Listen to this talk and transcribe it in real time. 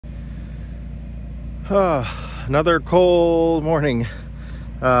Another cold morning.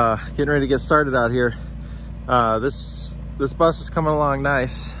 Getting ready to get started out here. This bus is coming along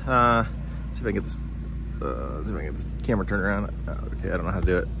nice. See if I can get this. See if I can get this camera turned around. Okay, I don't know how to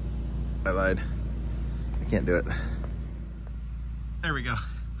do it. I lied. I can't do it. There we go.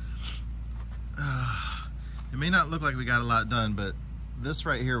 It may not look like we got a lot done, but this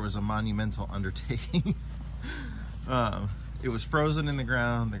right here was a monumental undertaking. It was frozen in the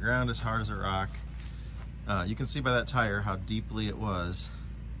ground. The ground is hard as a rock. You can see by that tire how deeply it was.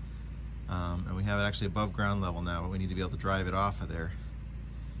 And we have it actually above ground level now, but we need to be able to drive it off of there.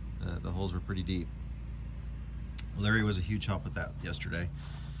 The holes were pretty deep. Larry was a huge help with that yesterday.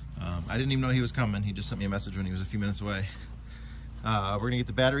 I didn't even know he was coming. He just sent me a message when he was a few minutes away. We're gonna get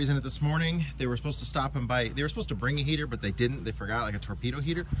the batteries in it this morning. They were supposed to stop and buy, they were supposed to bring a heater, but they didn't. They forgot, like a torpedo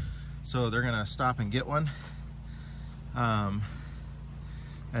heater. So they're gonna stop and get one.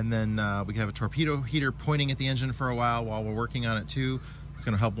 And then we can have a torpedo heater pointing at the engine for a while we're working on it too. It's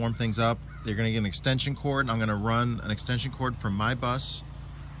gonna help warm things up. They're gonna get an extension cord, and I'm gonna run an extension cord from my bus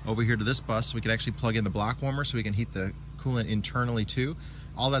over here to this bus so we can actually plug in the block warmer so we can heat the coolant internally too.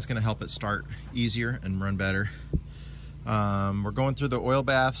 All that's gonna help it start easier and run better. We're going through the oil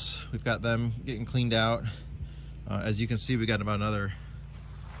baths. We've got them getting cleaned out. As you can see, we got about another,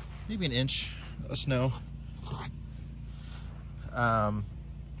 maybe an inch of snow. I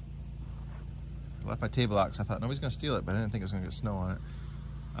left my table out because I thought nobody's gonna steal it, but I didn't think it was gonna get snow on it.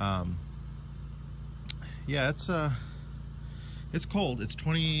 Yeah, it's cold. It's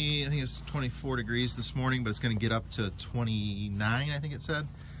 20, I think it's 24 degrees this morning, but it's gonna get up to 29, I think it said.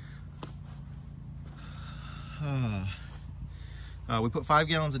 We put 5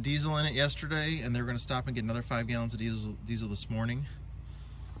 gallons of diesel in it yesterday, and they were gonna stop and get another 5 gallons of diesel this morning.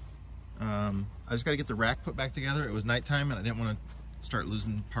 I just gotta get the rack put back together. It was nighttime, and I didn't wanna start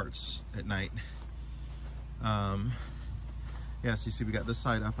losing parts at night. Yeah, so you see we got this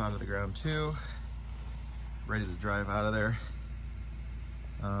side up out of the ground too, ready to drive out of there.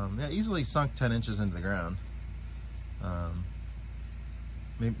 Yeah, easily sunk 10 inches into the ground.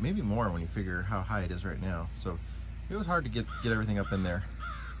 Maybe more when you figure how high it is right now. So it was hard to get everything up in there.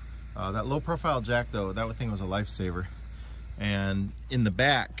 That low profile jack though, that thing was a lifesaver. And in the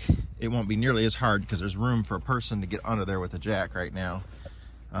back, it won't be nearly as hard because there's room for a person to get under there with a jack right now.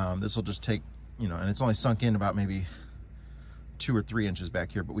 This will just take, you know, and it's only sunk in about maybe 2 or 3 inches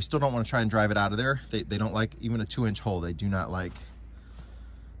back here, but we still don't want to try and drive it out of there. They don't like even a 2-inch hole. They do not like.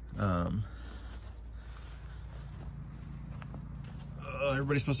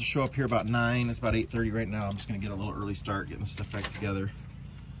 Everybody's supposed to show up here about 9. It's about 8:30 right now. I'm just gonna get a little early start, getting this stuff back together.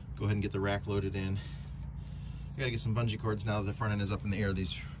 Go ahead and get the rack loaded in. I gotta get some bungee cords now that the front end is up in the air.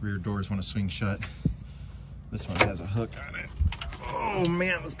 These rear doors want to swing shut. This one has a hook on it. Oh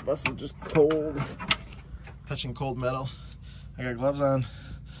man, this bus is just cold. Touching cold metal. I got gloves on,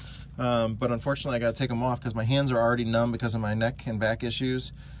 but unfortunately I gotta take them off because my hands are already numb because of my neck and back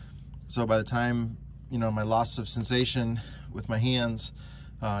issues. So by the time, you know, my loss of sensation with my hands,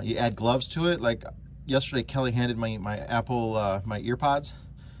 you add gloves to it. Like yesterday, Kelly handed my Apple, my ear pods,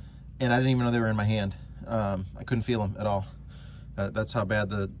 and I didn't even know they were in my hand. I couldn't feel them at all. That's how bad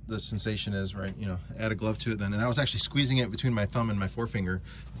the sensation is, right? You know, add a glove to it then. And I was actually squeezing it between my thumb and my forefinger.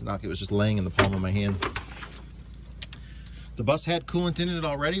 It's not like it was just laying in the palm of my hand. The bus had coolant in it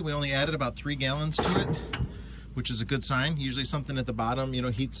already. We only added about 3 gallons to it, which is a good sign. Usually something at the bottom, you know,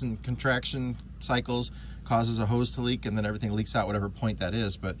 heats and contraction cycles causes a hose to leak, and then everything leaks out whatever point that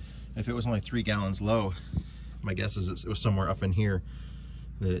is. But if it was only 3 gallons low, my guess is it was somewhere up in here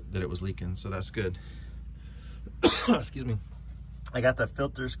that it was leaking, so that's good. Excuse me. I got the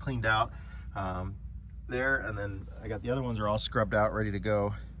filters cleaned out there, and then I got the other ones are all scrubbed out, ready to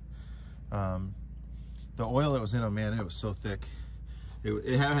go. The oil that was in them, man, it was so thick.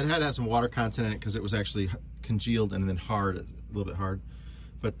 It had to have some water content in it because it was actually congealed and then hard, a little bit hard.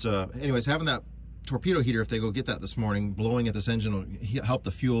 But anyways, having that torpedo heater, if they go get that this morning, blowing at this engine will help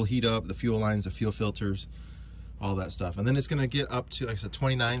the fuel heat up, the fuel lines, the fuel filters, all that stuff. And then it's gonna get up to, like I said,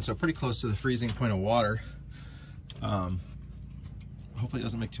 29, so pretty close to the freezing point of water. Hopefully it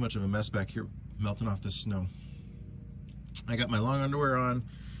doesn't make too much of a mess back here melting off this snow. I got my long underwear on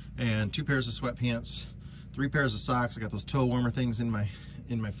and 2 pairs of sweatpants, 3 pairs of socks. I got those toe warmer things in my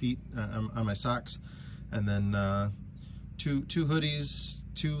feet, on my socks, and then two hoodies,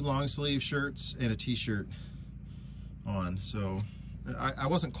 2 long sleeve shirts, and a t-shirt on. So I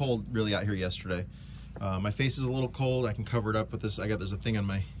wasn't cold really out here yesterday. My face is a little cold. I can cover it up with this. There's a thing on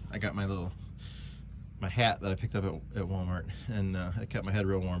I got my hat that I picked up at Walmart, and it kept my head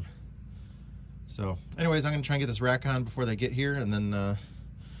real warm. So anyways, I'm gonna try and get this rack on before they get here, and then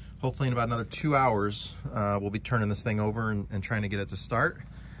hopefully in about another 2 hours, we'll be turning this thing over and trying to get it to start.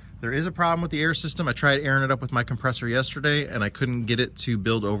 There is a problem with the air system. I tried airing it up with my compressor yesterday and I couldn't get it to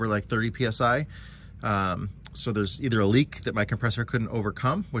build over like 30 PSI. So there's either a leak that my compressor couldn't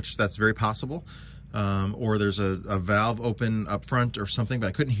overcome, which that's very possible, or there's a valve open up front or something, but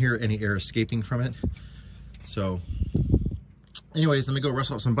I couldn't hear any air escaping from it. So anyways, let me go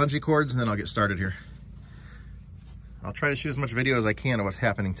rustle up some bungee cords and then I'll get started here. I'll try to shoot as much video as I can of what's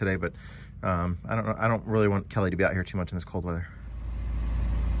happening today, but I don't know. I don't really want Kelly to be out here too much in this cold weather.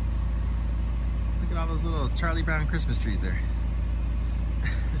 Look at all those little Charlie Brown Christmas trees there.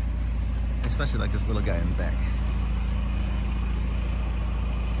 Especially like this little guy in the back.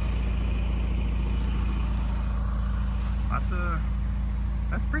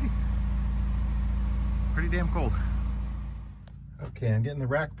 That's pretty damn cold. Okay, I'm getting the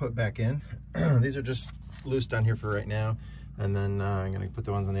rack put back in. These are just loose down here for right now. And then I'm gonna put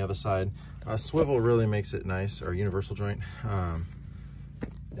the ones on the other side. Swivel really makes it nice, or universal joint.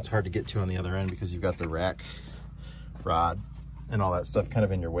 It's hard to get to on the other end because you've got the rack rod and all that stuff kind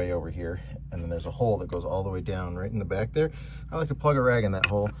of in your way over here. And then there's a hole that goes all the way down right in the back there. I like to plug a rag in that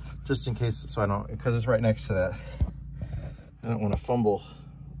hole just in case, so I don't, because it's right next to that. I don't want to fumble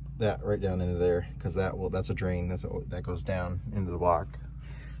that right down into there because that's a drain that goes down into the block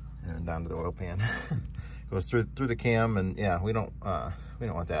and down to the oil pan. Goes through the cam, and yeah, we don't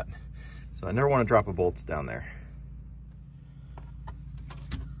want that. So I never want to drop a bolt down there.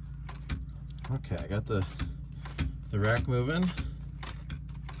 Okay, I got the rack moving.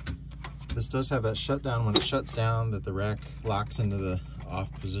 This does have that shutdown. When it shuts down, that the rack locks into the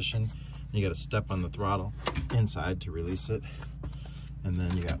off position. You got to step on the throttle inside to release it, and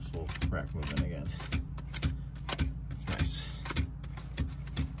then you got full rack movement again. That's nice.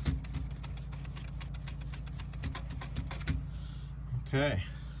 Okay,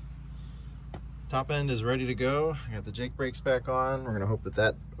 top end is ready to go. I got the Jake brakes back on. We're gonna hope that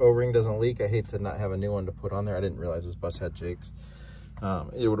that O-ring doesn't leak. I hate to not have a new one to put on there. I didn't realize this bus had Jakes.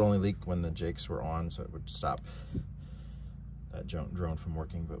 It would only leak when the Jakes were on, so it would stop that drone from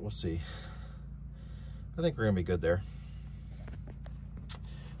working, but we'll see. I think we're gonna be good there.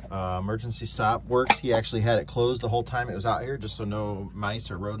 Emergency stop works. He actually had it closed the whole time it was out here, just so no mice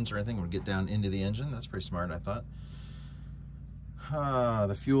or rodents or anything would get down into the engine. That's pretty smart, I thought.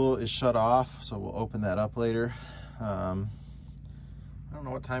 The fuel is shut off, so we'll open that up later. I don't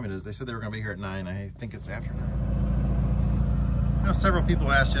know what time it is. They said they were going to be here at 9. I think it's after 9. You know, several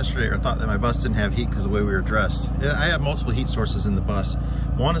people asked yesterday or thought that my bus didn't have heat because of the way we were dressed. I have multiple heat sources in the bus.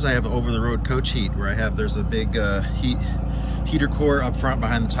 One is I have over-the-road coach heat, where there's a big heater core up front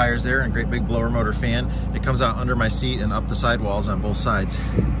behind the tires there, and a great big blower motor fan. It comes out under my seat and up the sidewalls on both sides.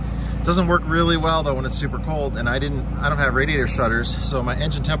 Doesn't work really well though when it's super cold, and I don't have radiator shutters, so my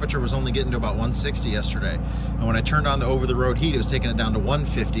engine temperature was only getting to about 160 yesterday. And when I turned on the over-the-road heat, it was taking it down to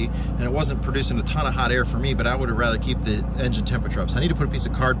 150, and it wasn't producing a ton of hot air for me, but I would have rather keep the engine temperature up. So I need to put a piece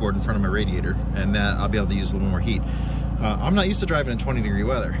of cardboard in front of my radiator, and that I'll be able to use a little more heat. I'm not used to driving in 20-degree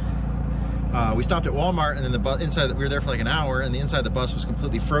weather. We stopped at Walmart, and then we were there for like an hour, and the inside of the bus was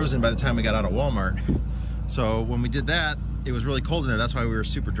completely frozen by the time we got out of Walmart. So when we did that, it was really cold in there. That's why we were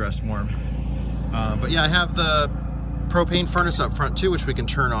super dressed warm. But yeah, I have the propane furnace up front too, which we can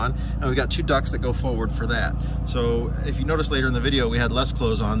turn on, and we got 2 ducts that go forward for that. So if you notice later in the video, we had less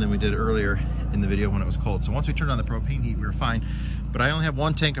clothes on than we did earlier in the video when it was cold. So once we turned on the propane heat, we were fine. But I only have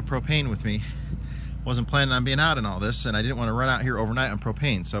 1 tank of propane with me. Wasn't planning on being out in all this, and I didn't want to run out here overnight on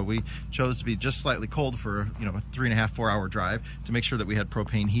propane. So we chose to be just slightly cold for, you know, a 3.5, 4 hour drive to make sure that we had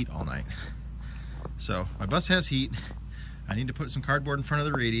propane heat all night. So my bus has heat. I need to put some cardboard in front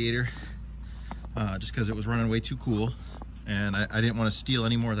of the radiator just because it was running way too cool, and I didn't want to steal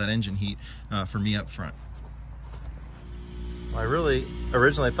any more of that engine heat for me up front. Well, I really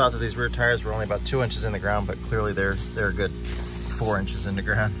originally thought that these rear tires were only about 2 inches in the ground, but clearly they're a good 4 inches in the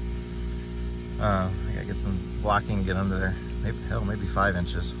ground. I gotta get some blocking and get under there. Maybe 5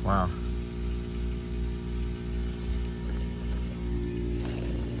 inches. Wow.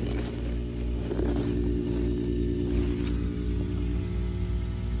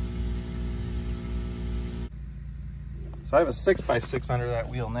 So I have a 6x6 under that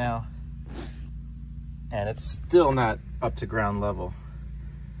wheel now, and it's still not up to ground level.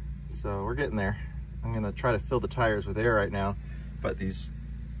 So we're getting there. I'm gonna try to fill the tires with air right now, but these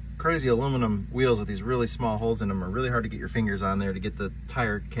crazy aluminum wheels with these really small holes in them are really hard to get your fingers on there to get the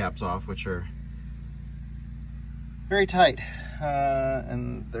tire caps off, which are very tight.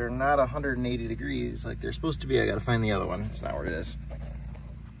 And they're not 180 degrees like they're supposed to be. I gotta find the other one. It's not where it is.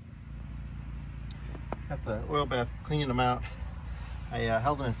 Got the oil bath cleaning them out. I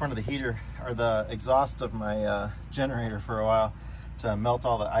held them in front of the heater, or the exhaust of my generator for a while to melt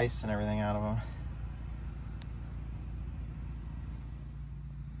all the ice and everything out of them.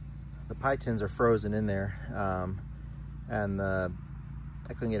 The pie tins are frozen in there, and I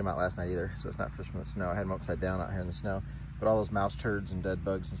couldn't get them out last night either, so it's not fresh from the snow. I had them upside down out here in the snow, but all those mouse turds and dead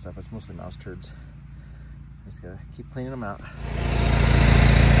bugs and stuff, it's mostly mouse turds. Just gotta keep cleaning them out.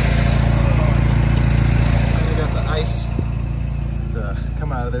 I got the ice to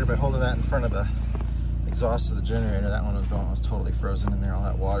come out of there by holding that in front of the exhaust of the generator. That one was the one that was totally frozen in there, all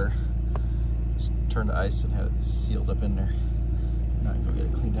that water. Just turned to ice and had it sealed up in there. Now I can go get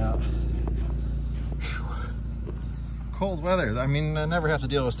it cleaned out. Whew. Cold weather. I mean, I never have to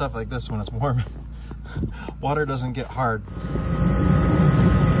deal with stuff like this when it's warm. Water doesn't get hard.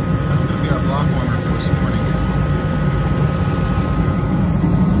 That's going to be our block warmer for this morning.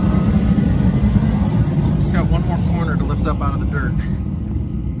 Just got one more corner to lift up out of the dirt.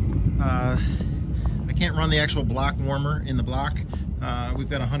 I can't run the actual block warmer in the block. We've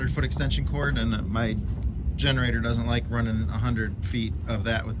got a 100-foot extension cord, and my generator doesn't like running 100 feet of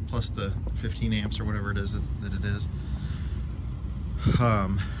that with plus the 15 amps or whatever it is that it is.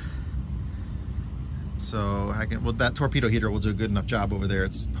 So I can, well, that torpedo heater will do a good enough job over there.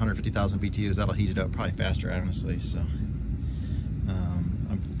 It's 150,000 BTUs. That'll heat it up probably faster, honestly. So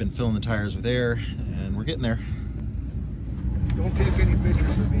I've been filling the tires with air, and we're getting there. Don't take any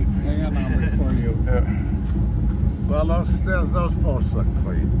pictures of me. Hang on, I'll wait for you. Well, those posts look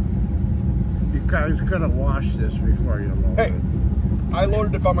clean. You guys could have washed this before you loaded it. Hey, I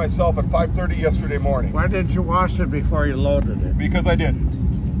loaded it by myself at 5:30 yesterday morning. Why didn't you wash it before you loaded it? Because I didn't.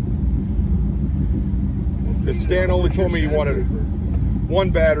 Stan only told me he wanted one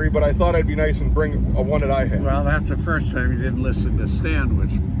battery, but I thought I'd be nice and bring one that I had. Well, that's the first time you didn't listen to Stan,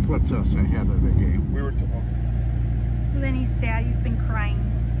 which puts us ahead of the game. We were. Lenny's sad. He's been crying.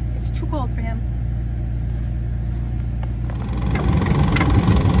 It's too cold for him.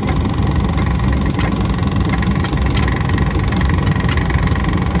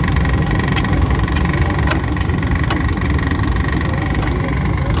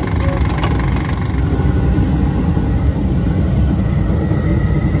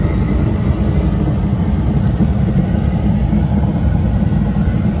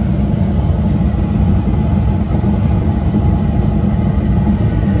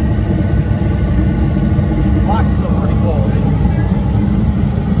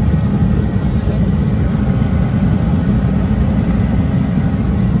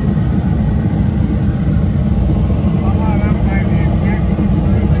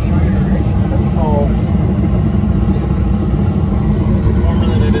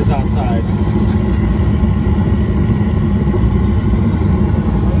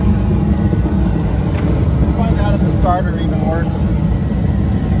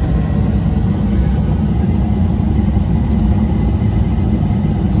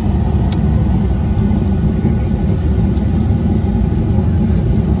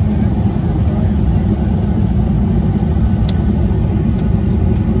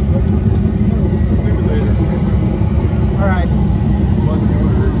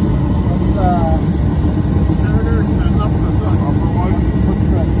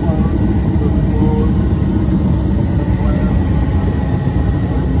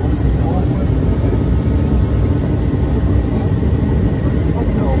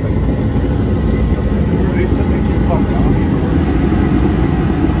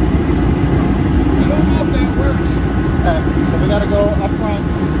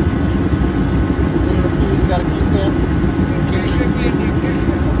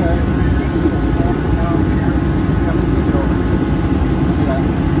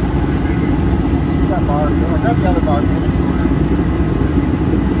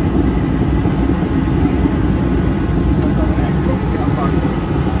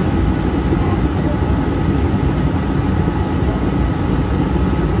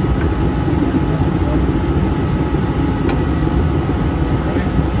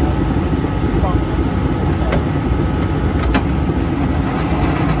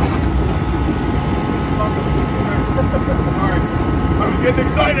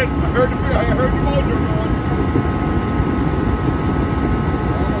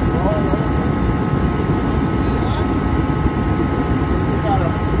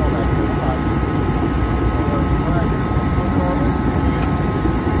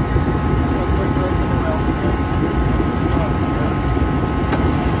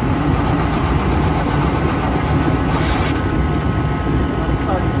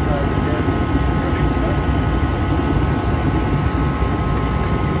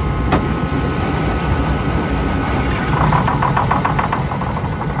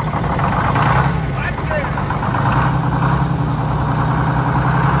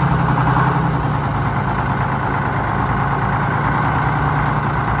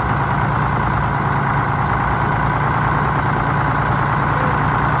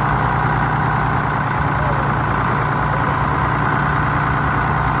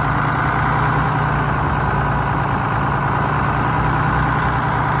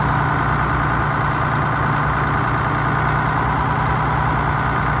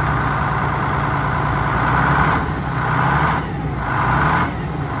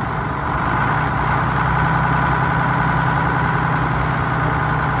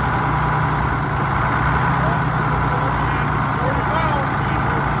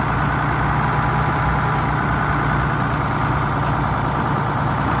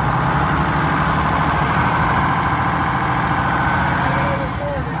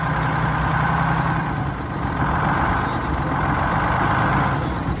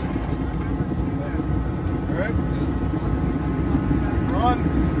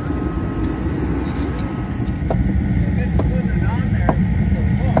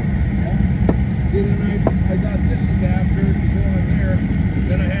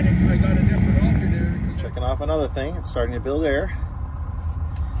 off another thing. It's starting to build air.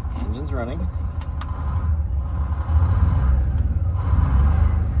 Engine's running.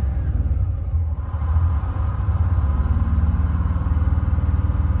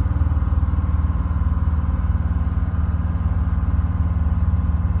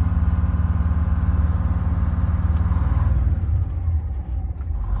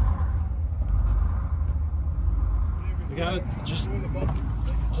 We gotta just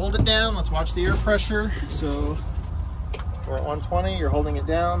hold it down. Let's watch the air pressure. So we're at 120, you're holding it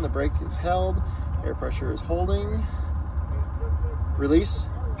down, the brake is held, air pressure is holding. Release.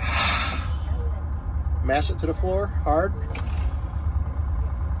 Mash it to the floor, hard.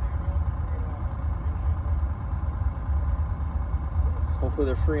 Hopefully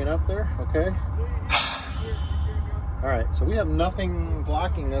they're freeing up there, okay. All right, so we have nothing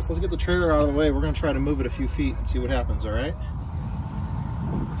blocking this. Let's get the trailer out of the way. We're gonna try to move it a few feet and see what happens, all right?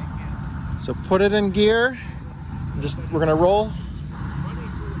 So put it in gear. We're gonna roll.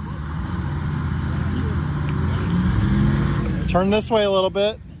 Turn this way a little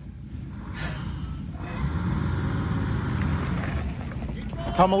bit.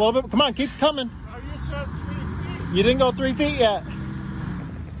 Come a little bit. Come on, keep coming. You didn't go 3 feet yet.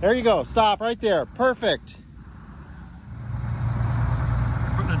 There you go. Stop right there. Perfect.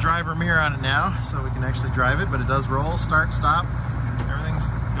 Putting a driver mirror on it now so we can actually drive it, but it does roll. Start, stop. Everything's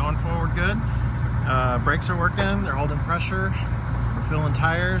going forward good. Brakes are working, they're holding pressure, we're filling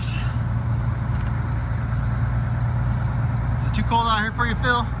tires. Is it too cold out here for you,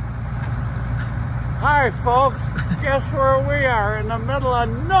 Phil? Hi folks, guess where we are? In the middle of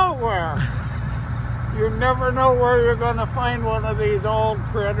nowhere. You never know where you're gonna find one of these old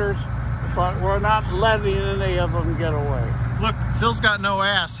critters, but we're not letting any of them get away. Look, Phil's got no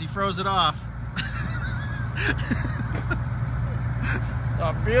ass, he froze it off.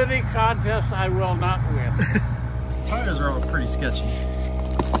 A beauty contest I will not win. Tires are all pretty sketchy.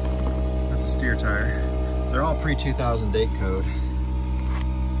 That's a steer tire. They're all pre-2000 date code.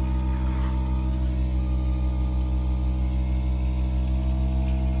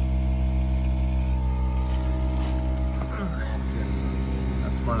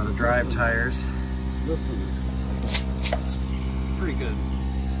 That's one of the drive tires. That's pretty good.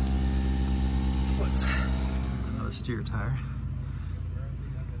 What's another steer tire?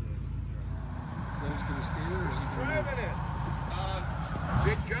 Driving it.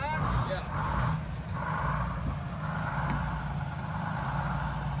 Big John? Yeah.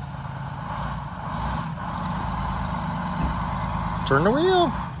 Turn the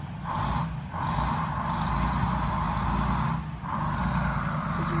wheel.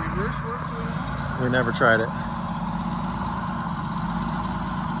 Does the reverse work? We never tried it.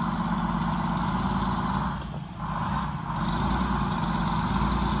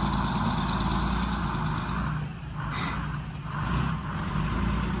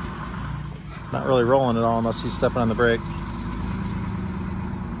 Not really rolling at all unless he's stepping on the brake.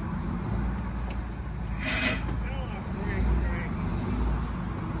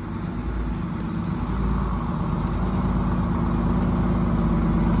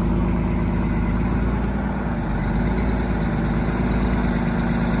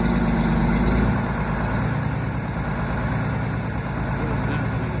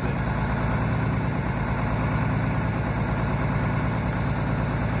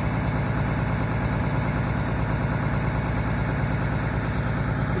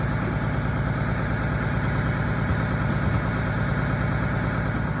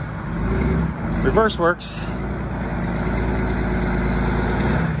 Reverse works.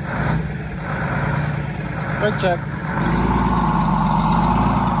 Brake check.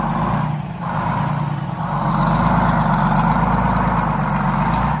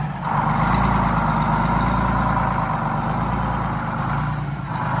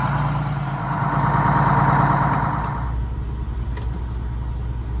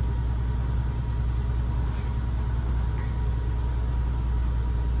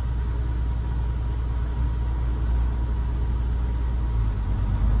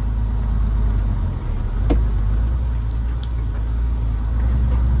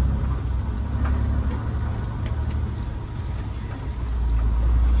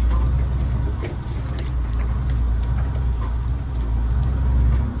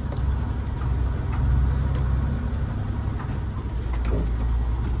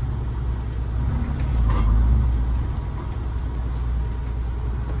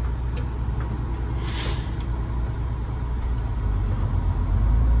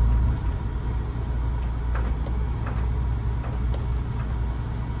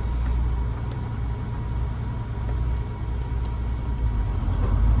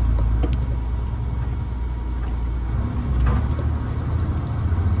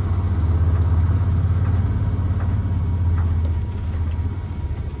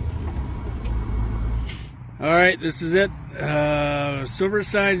 right, this is it.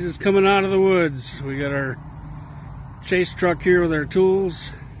 Silversides is coming out of the woods. We got our chase truck here with our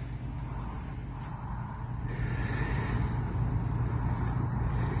tools.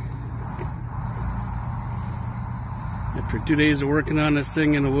 After 2 days of working on this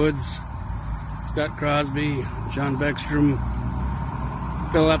thing in the woods, Scott Crosby, John Beckstrom,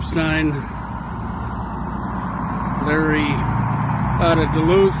 Phil Epstein, Larry out of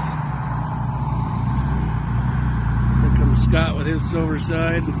Duluth. Here comes Scott with his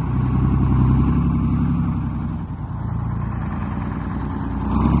Silverside.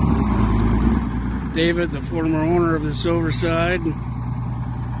 David, the former owner of the Silverside.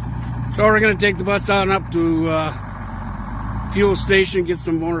 So we're going to take the bus out and up to fuel station, get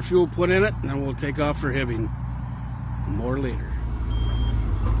some more fuel put in it, and then we'll take off for Hibbing. More later.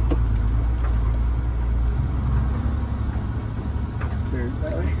 Clear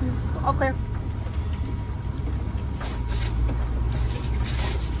that way. All clear.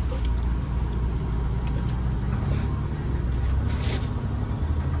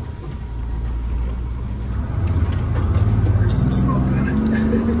 There's some smoke on it.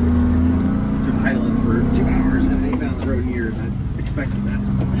 It's been idling for 2 hours and it ain't been on the road in years. I expected that.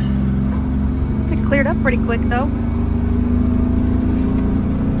 It cleared up pretty quick though.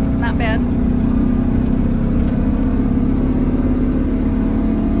 It's not bad.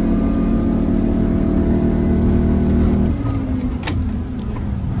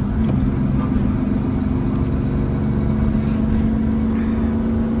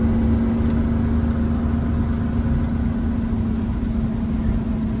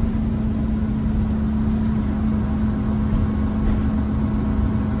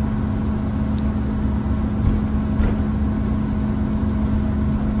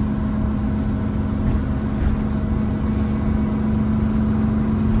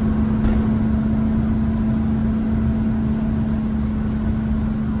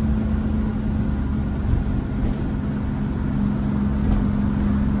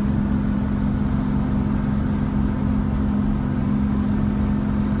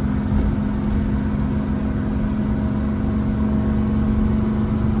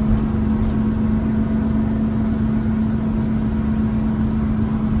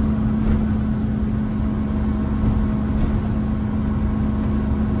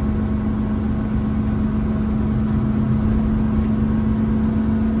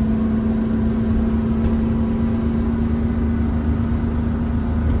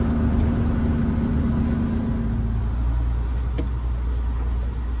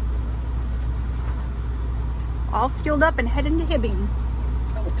 All fueled up and heading to Hibbing.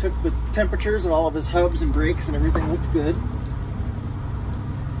 We took the temperatures of all of his hubs and brakes and everything looked good.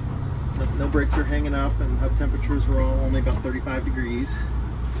 No brakes are hanging up and hub temperatures were all only about 35 degrees.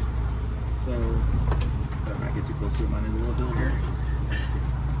 So, better not get too close to him on his little hill here.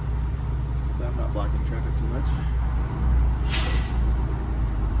 So I'm not blocking traffic too much.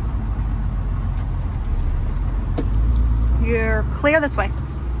 You're clear this way.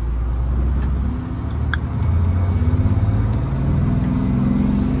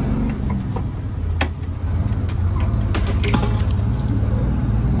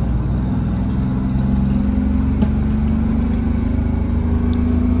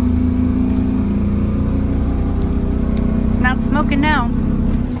 Not smoking now.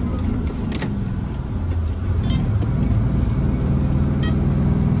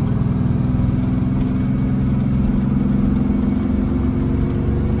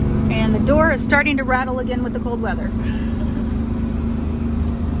 And the door is starting to rattle again with the cold weather. I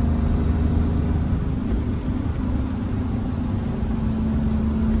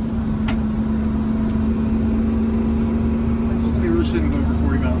told him he really shouldn't go over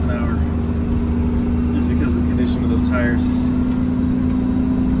 40 miles an hour. Just because of the condition of those tires.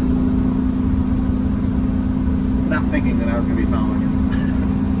 Not thinking that I was going to be following him.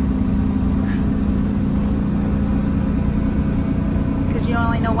 Because you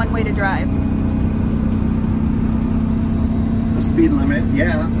only know one way to drive. The speed limit,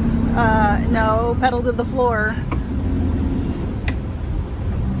 yeah. No, pedal to the floor.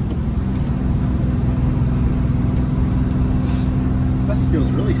 Bus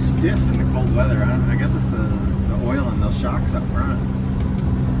feels really stiff in the cold weather. I guess it's the oil and those shocks up front.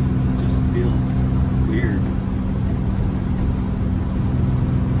 It just feels weird.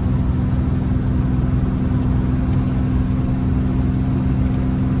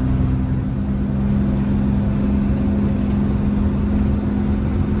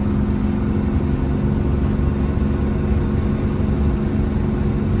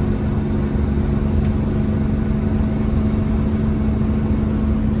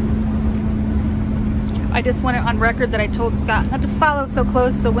 I just want it on record that I told Scott not to follow so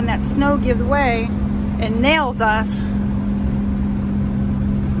close, so when that snow gives way and nails us,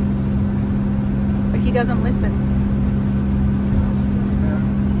 but he doesn't listen.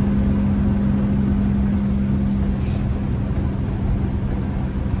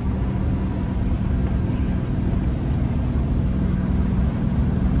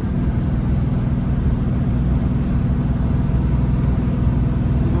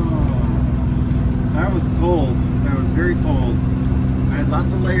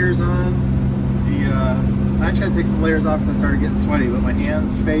 Lots of layers on. I actually had to take some layers off because I started getting sweaty, but my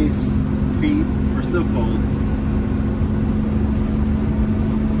hands, face, feet were still cold.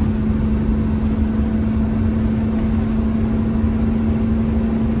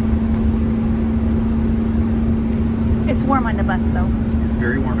 It's warm on the bus though. It's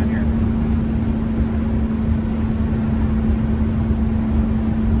very warm in here.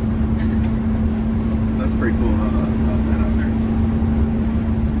 That's pretty cool how that's not that out there.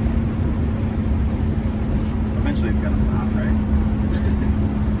 Eventually it's gotta stop, right?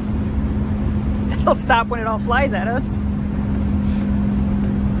 It'll stop when it all flies at us.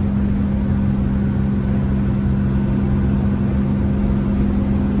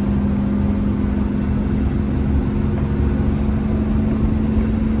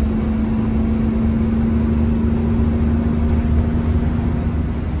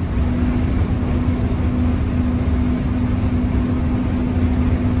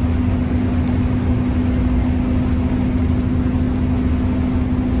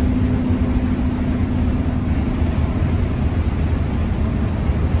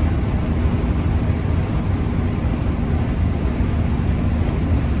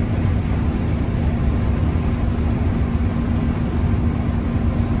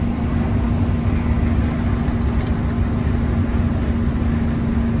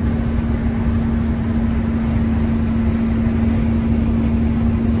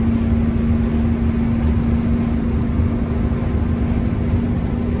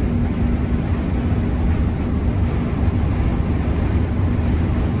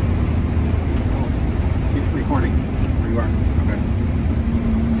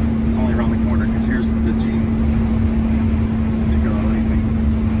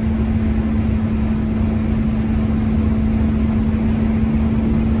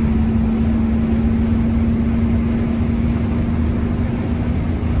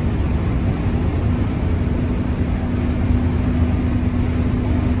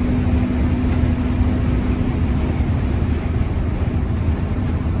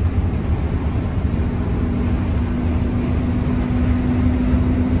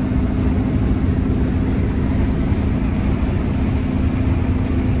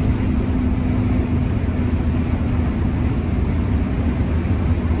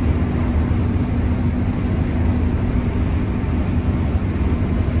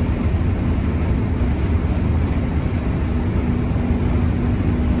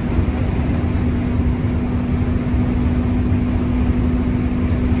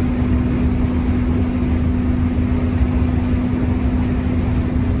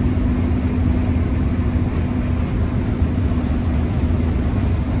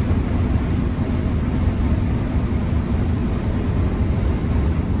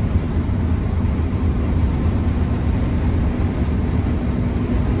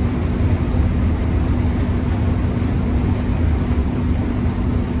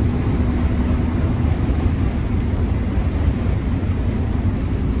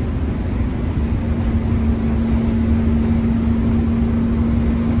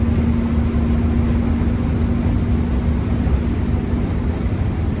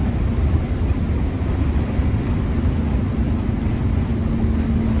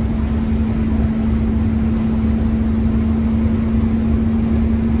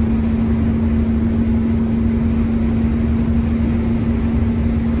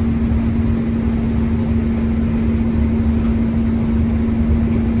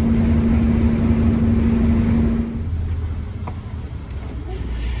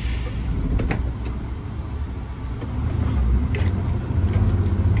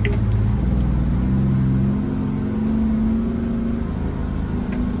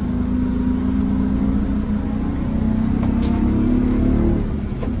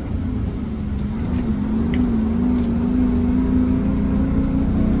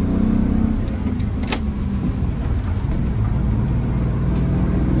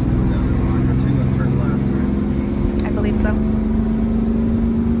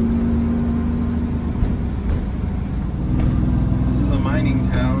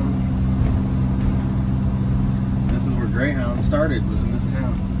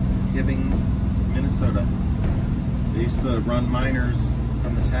 run miners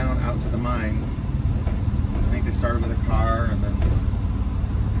from the town out to the mine. I think they started with a car and then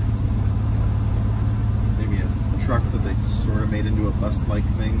maybe a truck that they sort of made into a bus-like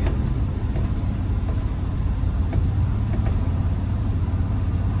thing.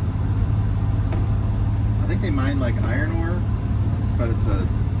 I think they mine like iron ore, but it's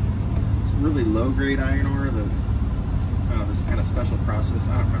really low-grade iron ore. There's kind of special process.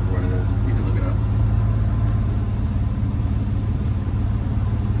 I don't remember what it is. You can look it up.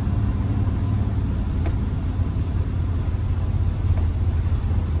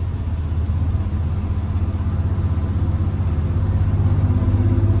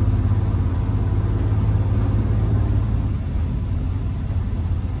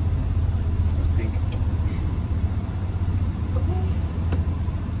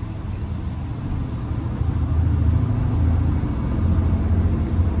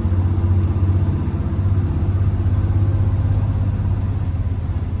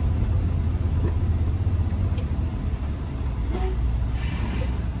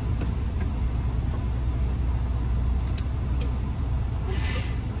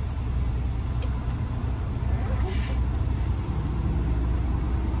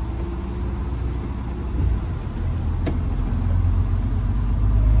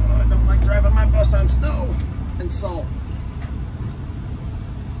 On snow and salt.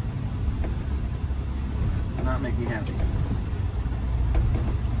 Does not make me happy.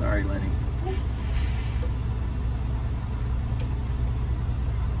 Sorry, Lenny.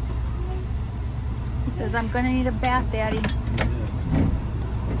 He says, I'm gonna need a bath, Daddy.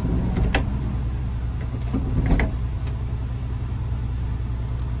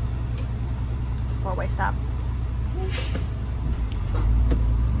 Four-way stop.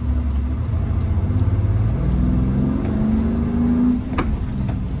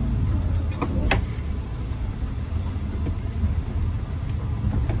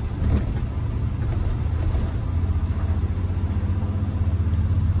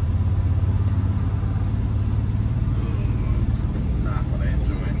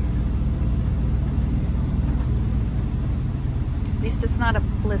 At least it's not a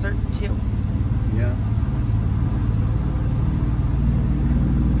blizzard, too. Yeah.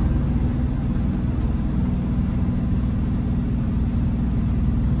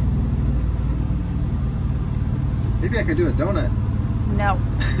 Maybe I could do a donut. No.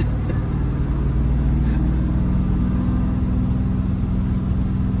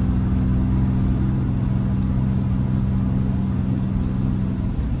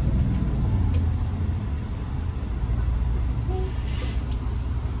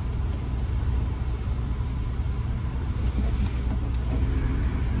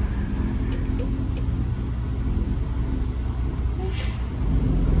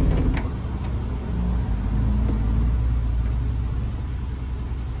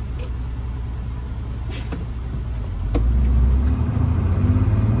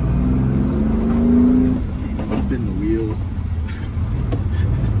 Spin the wheels.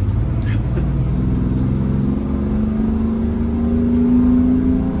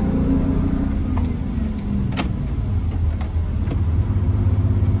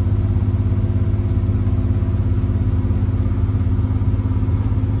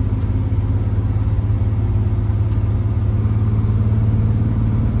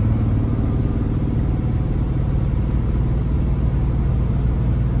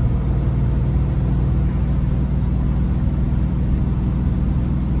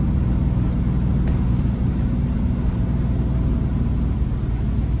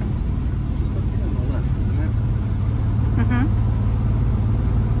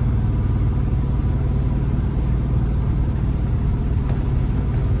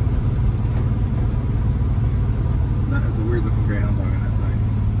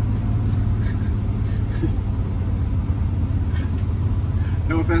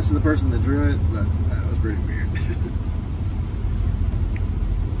 No offense to the person that drew it, but that was pretty weird.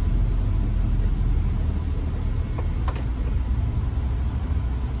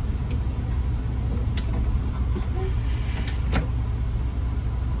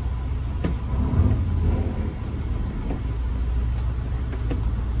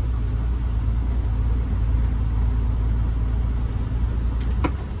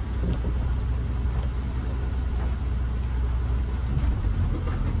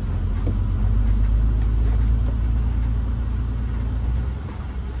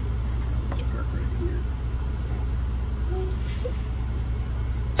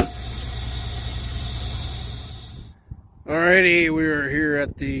 Alrighty, we are here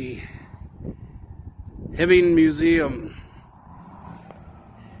at the Hibbing Museum,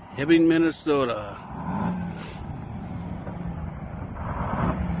 Hibbing, Minnesota.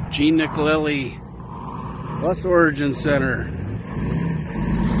 Gene Nicolelli Bus Origin Center.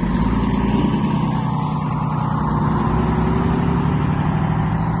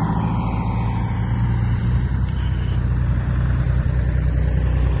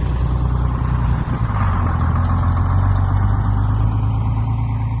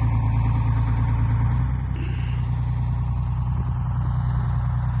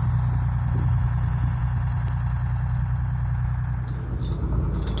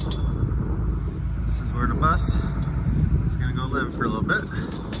 This is where the bus is going to go live for a little bit.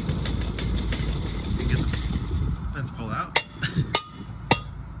 You can get the fence pulled out.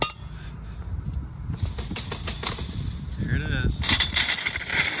 Here it is.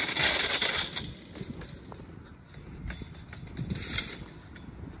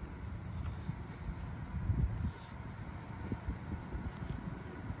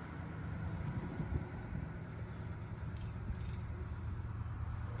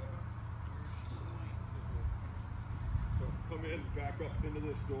 Come in, back up into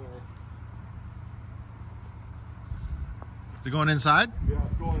this door. Is it going inside? Yeah,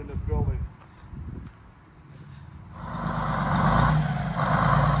 it's going in this building.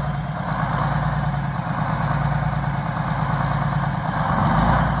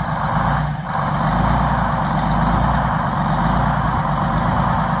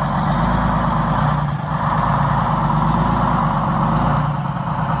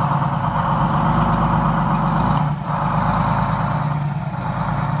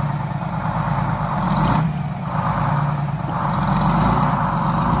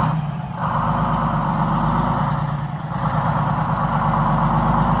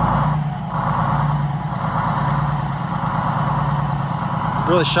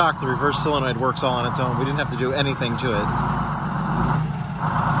 Really shocked the reverse solenoid works all on its own. We didn't have to do anything to it.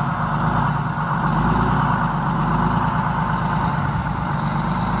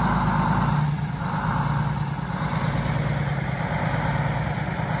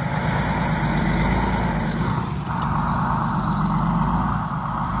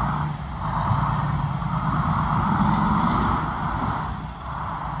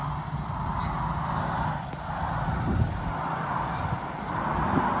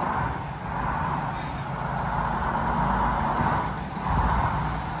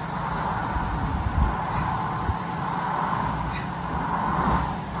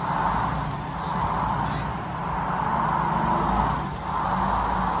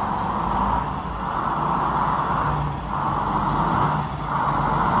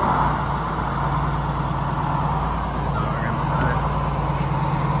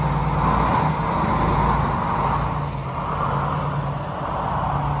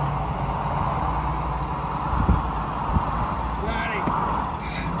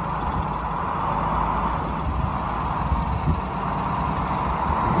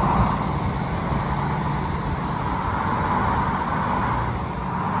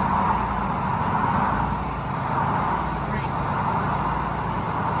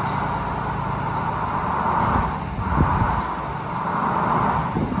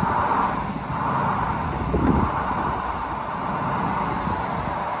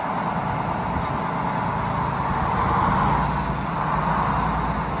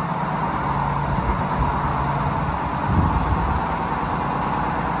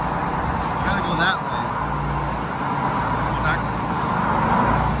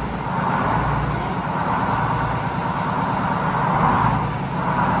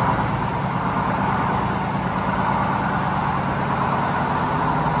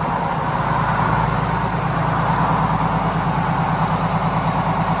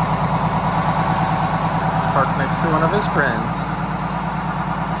 Parked next to one of his friends.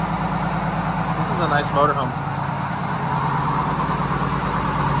 This is a nice motorhome.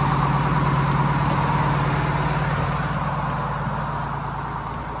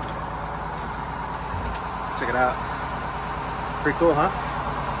 Check it out. Pretty cool, huh?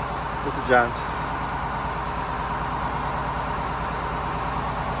 This is John's.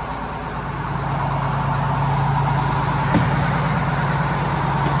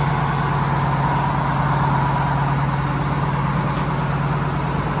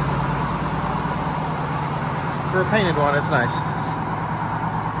 For a painted one, it's nice.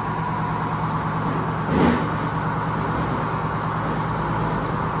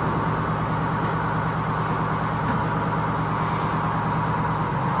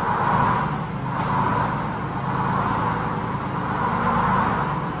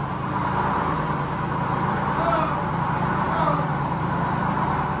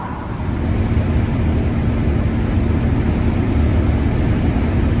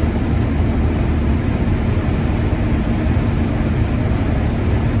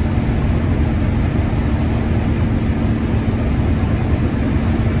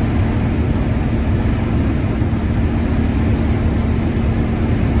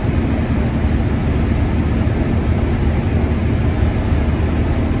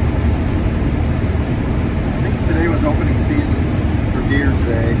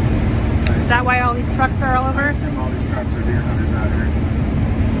 trucks are all over? I assume all these trucks are deer hunters out here.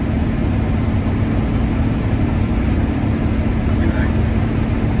 Look at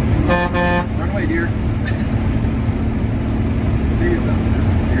that. Run away, deer. See something. There's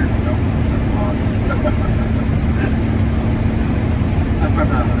some deer. Nope, that's a log. That's why I'm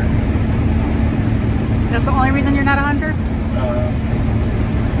not a hunter. That's the only reason you're not a hunter? No,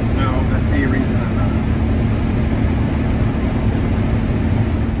 that's a reason I'm not.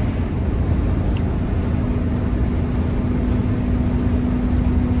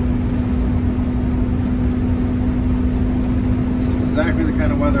 This is exactly the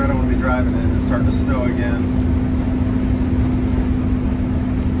kind of weather I don't want to be driving in. It's starting to snow again.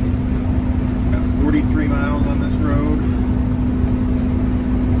 Got 43 miles on this road.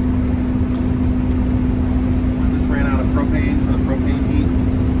 Ran out of propane for the propane heat,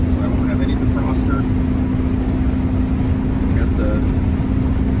 so I won't have any defroster. Got the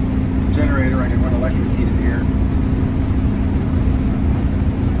generator, I can run electric heated here.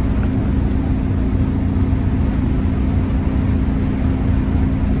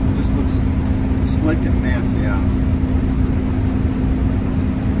 It just looks slick and nasty out.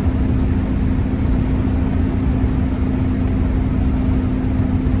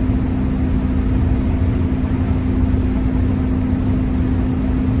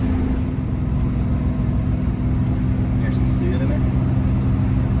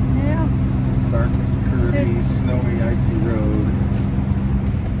 Snowy, icy road.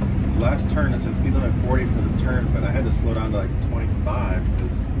 Last turn it says speed limit 40 for the turn, but I had to slow down to like 25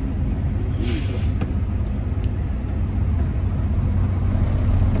 because Jesus.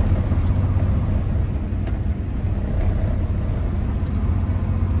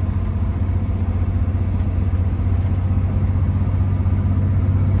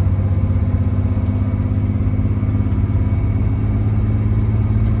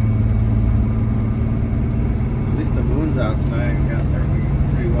 Out tonight and got everything's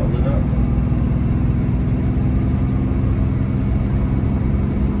pretty well lit up.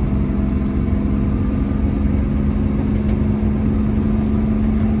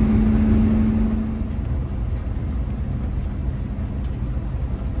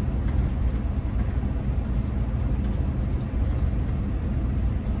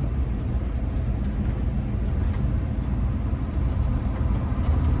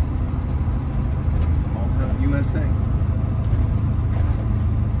 Small town USA.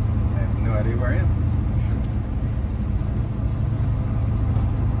 Where I am.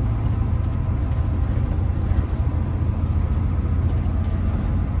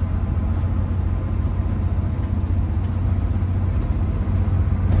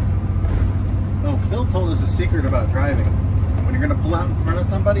 Oh, Phil told us a secret about driving. When you're going to pull out in front of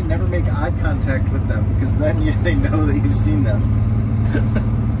somebody, never make eye contact with them because then they know that you've seen them.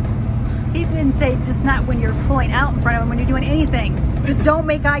 He didn't say just not when you're pulling out in front of him, when you're doing anything. Just don't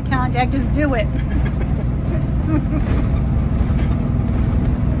make eye contact, just do it.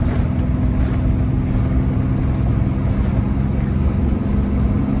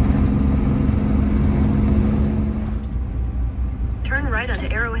 Turn right onto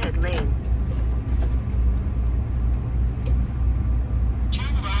Arrowhead Lane.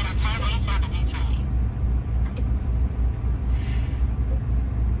 Turn right on Highway 73.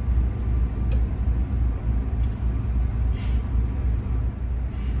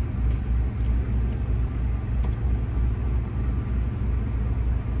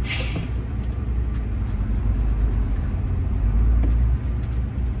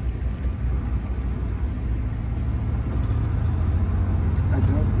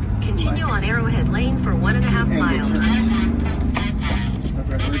 Continue on Arrowhead Lane for 1.5 miles. Is that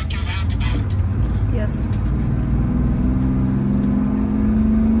the right word? Yes.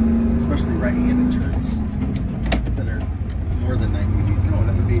 Especially right-handed turns that are more than 90 feet. No,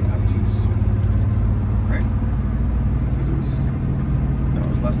 that would be obtuse. Right? Because it was... No, it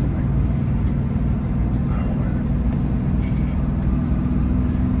was less than 90. I don't know what it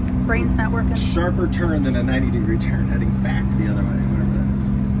is. Brain's not working. Sharper turn than a 90-degree turn, heading back the other way, whatever that is.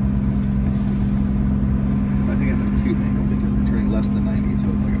 I think it's an acute angle because we're turning less than 90, so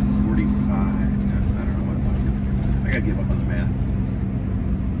it's like a 45. I don't know what it was. I gotta give up on the math.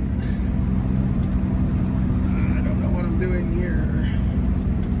 I don't know what I'm doing here.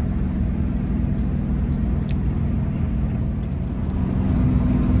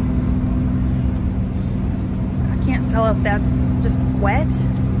 I can't tell if that's just wet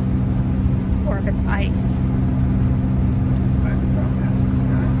or if it's ice. I just about passed this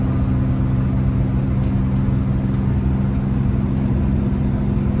guy.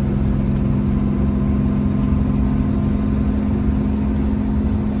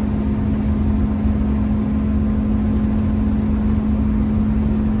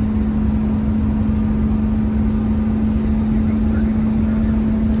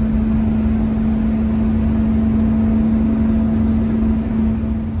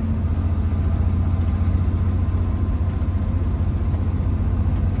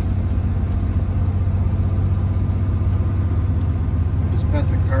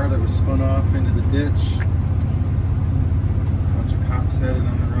 passed a car that was spun off into the ditch. A bunch of cops headed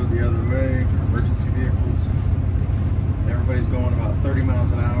on the road the other way, emergency vehicles. And everybody's going about 30 miles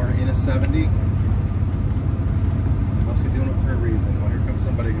an hour in a 70. They must be doing it for a reason. Well, here comes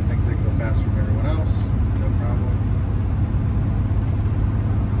somebody who thinks they can go faster than everyone else. No problem.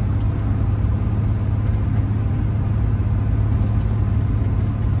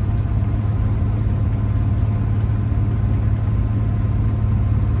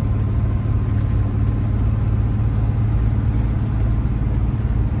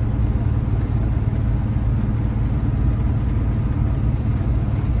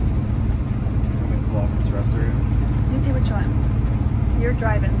 You're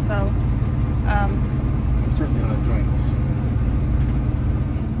driving, so I'm certainly not enjoying this.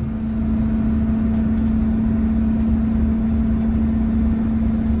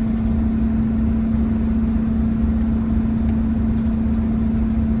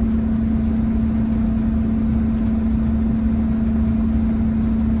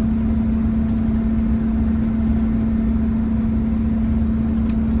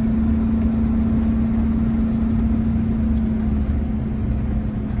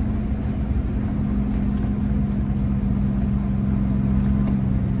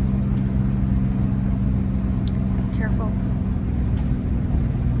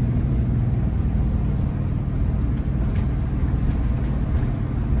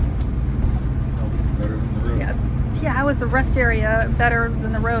 yeah, how is the rest area better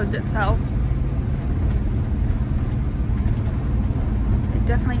than the road itself? They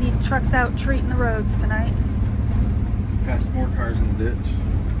definitely need trucks out treating the roads tonight. Passed more cars in the ditch.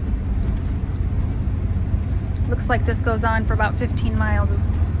 Looks like this goes on for about 15 miles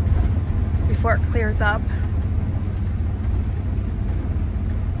before it clears up.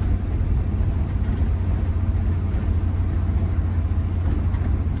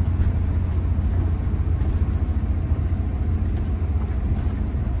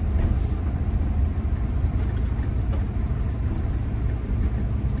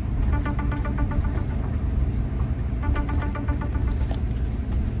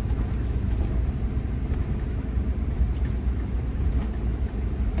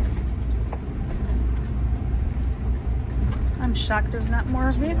 I'm shocked there's not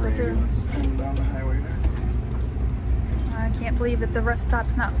more vehicles here. Down the highway there. I can't believe that the rest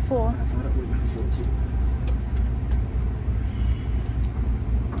stop's not full. I thought it would have been full too.